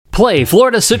Play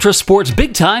Florida Citrus Sports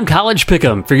Big Time College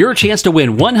Pick'em for your chance to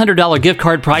win $100 gift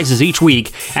card prizes each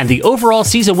week, and the overall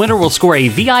season winner will score a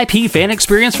VIP fan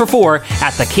experience for 4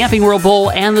 at the Camping World Bowl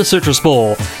and the Citrus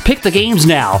Bowl. Pick the games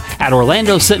now at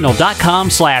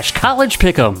orlandosentinel.com/college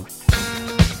pick'em.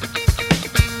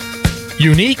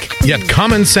 Unique yet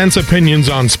common sense opinions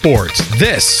on sports.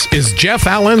 This is Jeff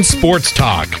Allen Sports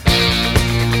Talk.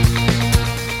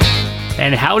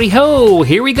 And howdy ho,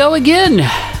 here we go again.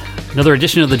 Another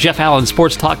edition of the Jeff Allen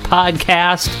Sports Talk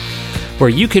podcast, where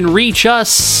you can reach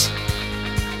us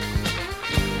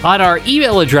on our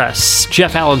email address,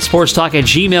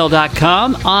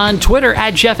 jeffallensportstalk@gmail.com, on Twitter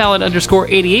at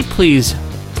jeffallen_88. Please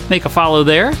make a follow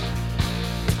there.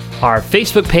 Our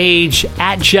Facebook page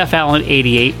at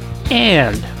jeffallen88,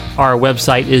 and our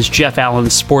website is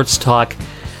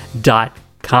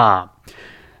jeffallensportstalk.com.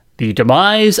 The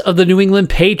demise of the New England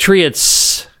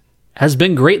Patriots has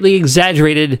been greatly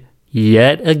exaggerated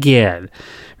yet again.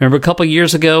 Remember a couple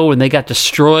years ago when they got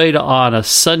destroyed on a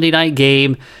Sunday night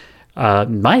game?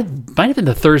 Might have been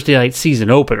the Thursday night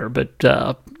season opener, but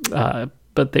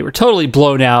they were totally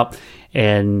blown out.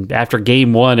 And after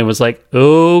game one, it was like,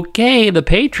 okay, the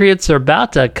Patriots are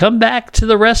about to come back to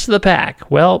the rest of the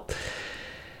pack. Well,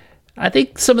 I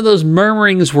think some of those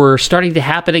murmurings were starting to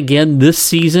happen again this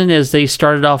season as they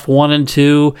started off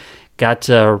 1-2, got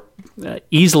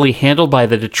easily handled by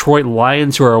the Detroit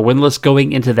Lions, who are winless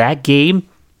going into that game.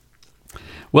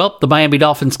 Well, the Miami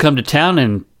Dolphins come to town,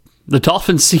 and the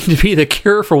Dolphins seem to be the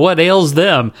cure for what ails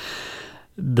them.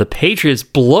 The Patriots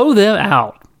blow them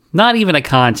out. Not even a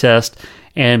contest.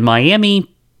 And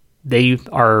Miami, they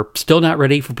are still not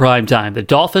ready for prime time. The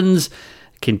Dolphins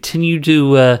continue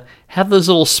to have those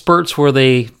little spurts where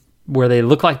they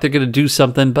look like they're going to do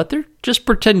something, but they're just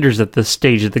pretenders at this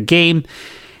stage of the game.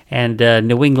 And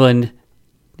New England,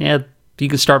 yeah, you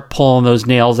can start pulling those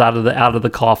nails out of the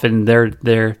coffin.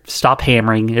 They're stop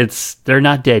hammering. They're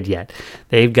not dead yet.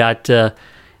 They've got their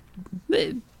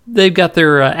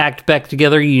act back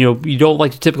together. You know, you don't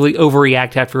like to typically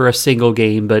overreact after a single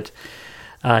game, but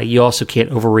you also can't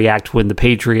overreact when the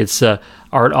Patriots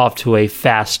aren't off to a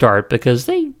fast start, because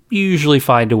they usually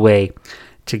find a way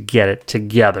to get it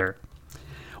together.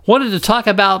 Wanted to talk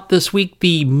about this week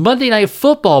the Monday Night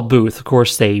Football booth. Of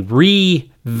course, they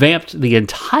revamped the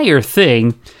entire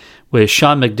thing with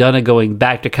Sean McDonough going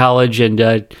back to college and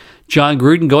John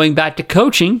Gruden going back to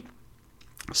coaching.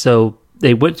 So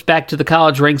they went back to the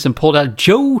college ranks and pulled out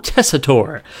Joe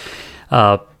Tessitore.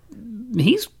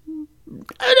 He's an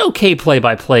okay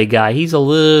play-by-play guy. He's a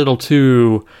little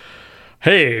too,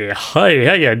 hey, how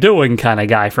you doing kind of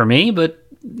guy for me, but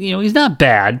you know, he's not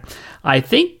bad. I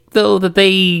think, though, that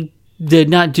they did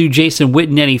not do Jason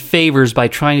Witten any favors by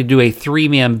trying to do a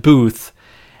 3-man booth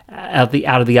out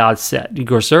of the outset. Of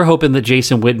course, they're hoping that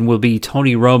Jason Witten will be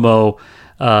Tony Romo,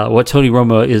 what Tony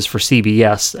Romo is for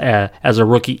CBS as a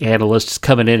rookie analyst,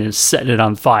 coming in and setting it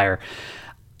on fire.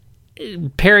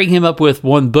 Pairing him up with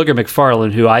one Booger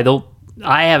McFarland, who I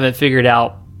haven't figured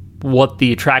out what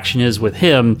the attraction is with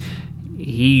him.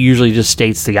 He usually just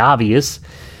states the obvious.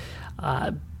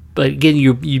 But again,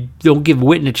 you don't give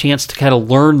Witten a chance to kind of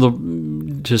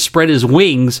learn to spread his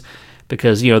wings,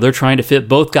 because, you know, they're trying to fit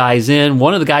both guys in.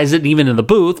 One of the guys isn't even in the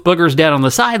booth. Booger's down on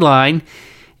the sideline,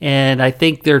 and I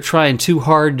think they're trying too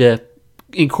hard to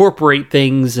incorporate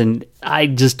things, and I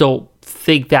just don't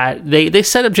think that they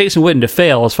set up Jason Witten to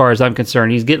fail as far as I'm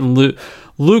concerned. He's getting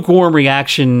lukewarm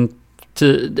reaction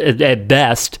at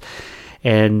best.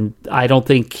 And I don't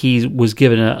think he was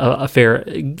given a fair...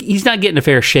 He's not getting a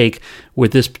fair shake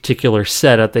with this particular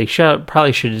setup. They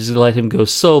probably should just let him go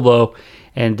solo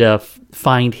and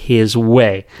find his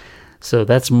way. So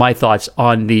that's my thoughts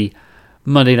on the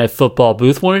Monday Night Football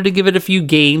booth. Wanted to give it a few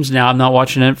games. Now, I'm not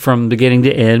watching it from beginning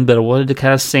to end, but I wanted to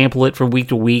kind of sample it from week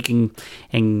to week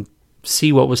and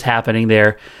see what was happening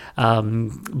there.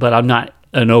 But I'm not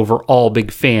an overall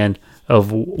big fan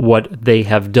of what they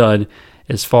have done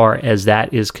as far as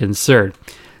that is concerned.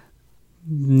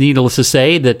 Needless to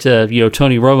say that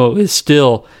Tony Romo is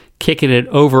still kicking it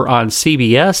over on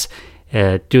CBS,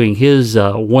 doing his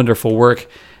wonderful work.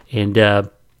 And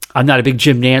I'm not a big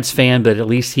Jim Nantz fan, but at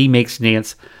least he makes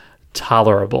Nantz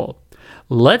tolerable.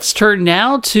 Let's turn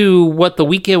now to what the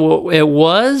weekend it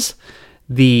was.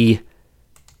 The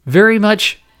very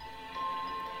much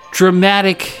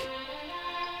dramatic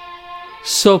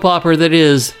soap opera that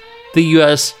is the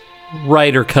U.S.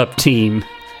 Ryder Cup team.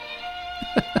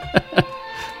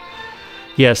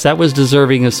 Yes, that was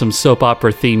deserving of some soap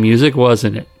opera theme music,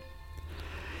 wasn't it?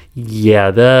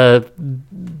 Yeah,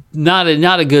 not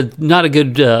a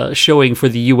good showing for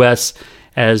the U.S.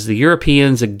 as the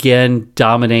Europeans again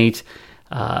dominate.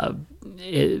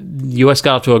 U.S.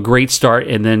 got off to a great start,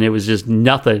 and then it was just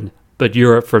nothing but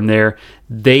Europe from there.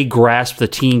 They grasped the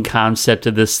team concept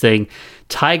of this thing.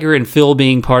 Tiger and Phil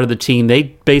being part of the team, they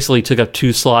basically took up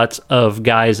 2 slots of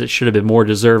guys that should have been more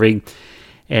deserving,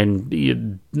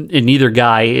 and neither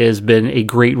guy has been a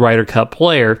great Ryder Cup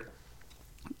player.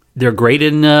 They're great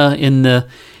in the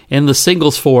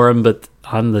singles forum, but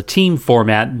on the team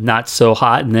format, not so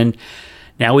hot. And then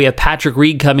now we have Patrick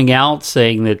Reed coming out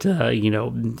saying that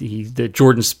that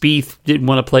Jordan Spieth didn't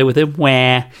want to play with him,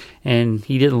 and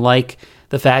he didn't like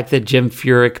the fact that Jim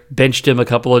Furyk benched him a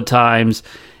couple of times.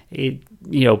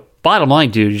 Bottom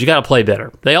line, dude, you got to play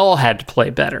better. They all had to play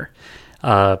better.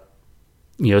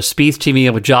 Spieth teaming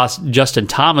up with Justin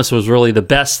Thomas was really the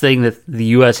best thing that the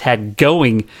U.S. had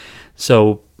going.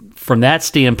 So from that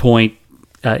standpoint,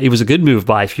 it was a good move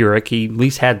by Furyk. He at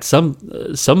least had some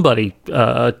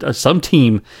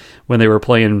team when they were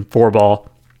playing 4-ball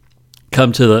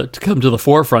come to the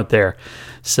forefront there.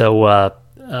 So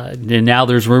and now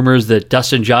there's rumors that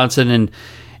Dustin Johnson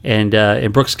and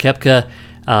Brooks Koepka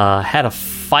had a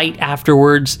fight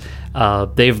afterwards.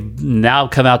 They've now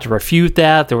come out to refute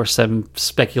that. There was some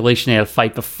speculation they had a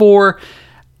fight before.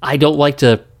 I don't like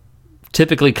to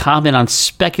typically comment on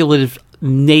speculative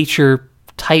nature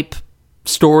type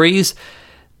stories,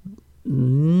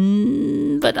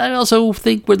 but I also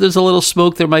think where there's a little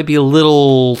smoke, there might be a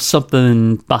little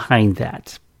something behind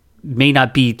that. May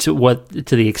not be to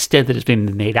the extent that it's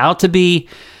been made out to be.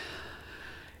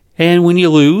 And when you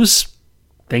lose,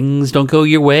 things don't go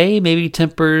your way. Maybe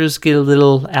tempers get a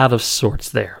little out of sorts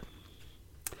there.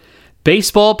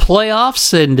 Baseball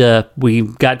playoffs, and we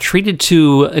got treated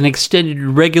to an extended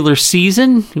regular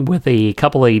season with a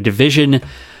couple of division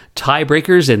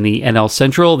tiebreakers in the NL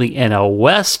Central, the NL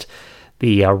West.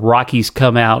 The Rockies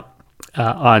come out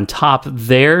on top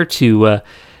there to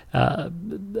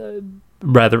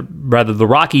rather the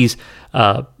Rockies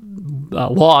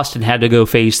lost and had to go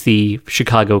face the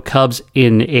Chicago Cubs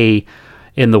in the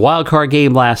wild card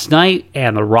game last night,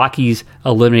 and the Rockies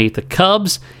eliminate the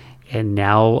Cubs, and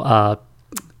now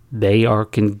they are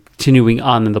continuing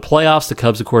on in the playoffs. The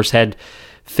Cubs, of course, had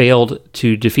failed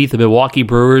to defeat the Milwaukee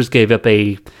Brewers, gave up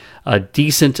a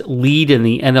decent lead in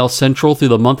the NL Central through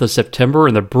the month of September,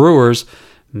 and the Brewers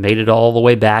made it all the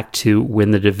way back to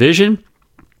win the division.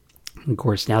 Of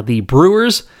course, now the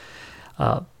Brewers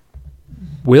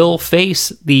will face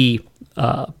the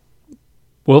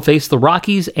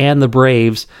Rockies, and the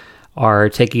Braves are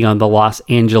taking on the Los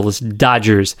Angeles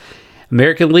Dodgers.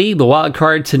 American League, the wild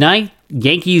card tonight,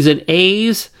 Yankees and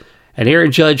A's. And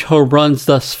Aaron Judge home runs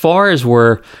thus far as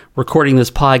we're recording this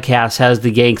podcast has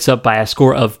the Yanks up by a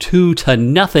score of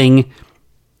 2-0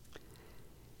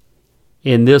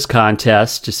 in this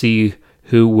contest to see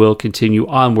who will continue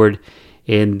onward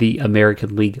in the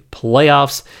American League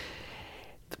playoffs.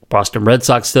 The Boston Red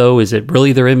Sox, though, is it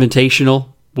really their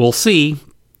invitational? We'll see.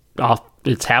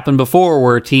 It's happened before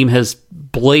where a team has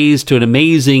blazed to an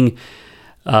amazing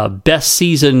best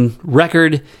season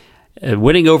record,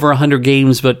 winning over 100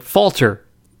 games, but falter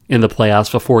in the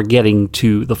playoffs before getting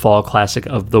to the Fall Classic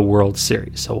of the World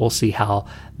Series. So we'll see how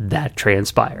that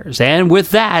transpires. And with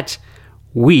that,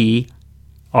 we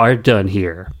are done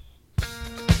here.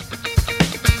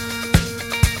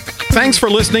 Thanks for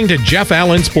listening to Jeff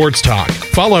Allen Sports Talk.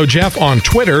 Follow Jeff on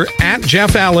Twitter at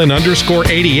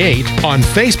JeffAllen_88, on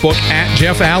Facebook at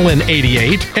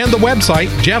JeffAllen88, and the website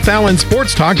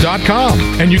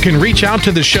JeffAllenSportsTalk.com. And you can reach out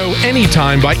to the show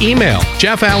anytime by email,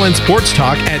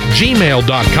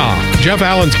 JeffAllenSportsTalk@gmail.com. Jeff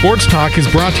Allen Sports Talk is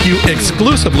brought to you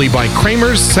exclusively by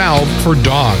Kramer's Salve for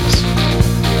Dogs.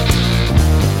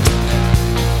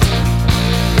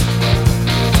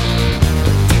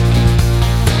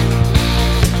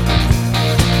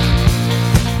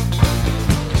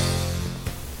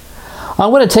 I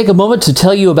want to take a moment to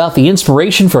tell you about the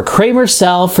inspiration for Kramer's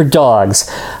Salve for Dogs.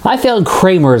 I found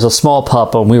Kramer as a small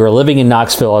pup when we were living in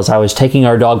Knoxville as I was taking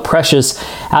our dog Precious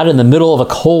out in the middle of a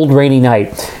cold, rainy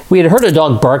night. We had heard a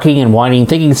dog barking and whining,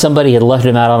 thinking somebody had left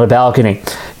him out on a balcony.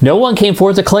 No one came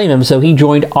forth to claim him, so he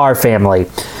joined our family.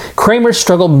 Kramer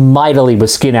struggled mightily with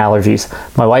skin allergies.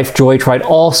 My wife Joy tried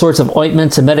all sorts of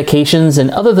ointments and medications,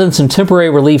 and other than some temporary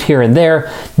relief here and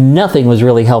there, nothing was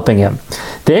really helping him.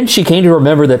 Then she came to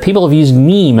remember that people have used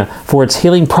neem for its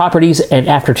healing properties, and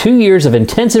after 2 years of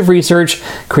intensive research,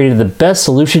 created the best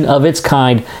solution of its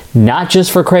kind, not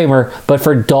just for Kramer, but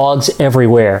for dogs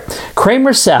everywhere.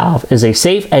 Kramer Salve is a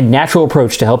safe and natural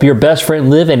approach to help your best friend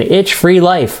live an itch-free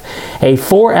life. A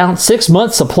 4-ounce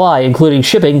 6-month supply, including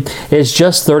shipping, is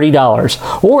just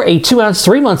 $30, or a 2-ounce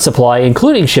 3-month supply,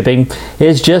 including shipping,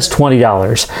 is just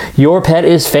 $20. Your pet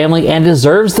is family and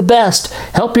deserves the best.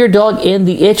 Help your dog end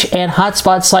the itch and hot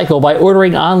spot cycle by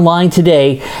ordering online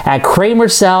today at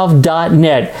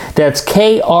kramersalve.net. That's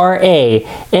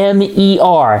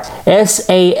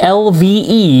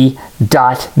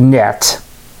KRAMERSALVE.net.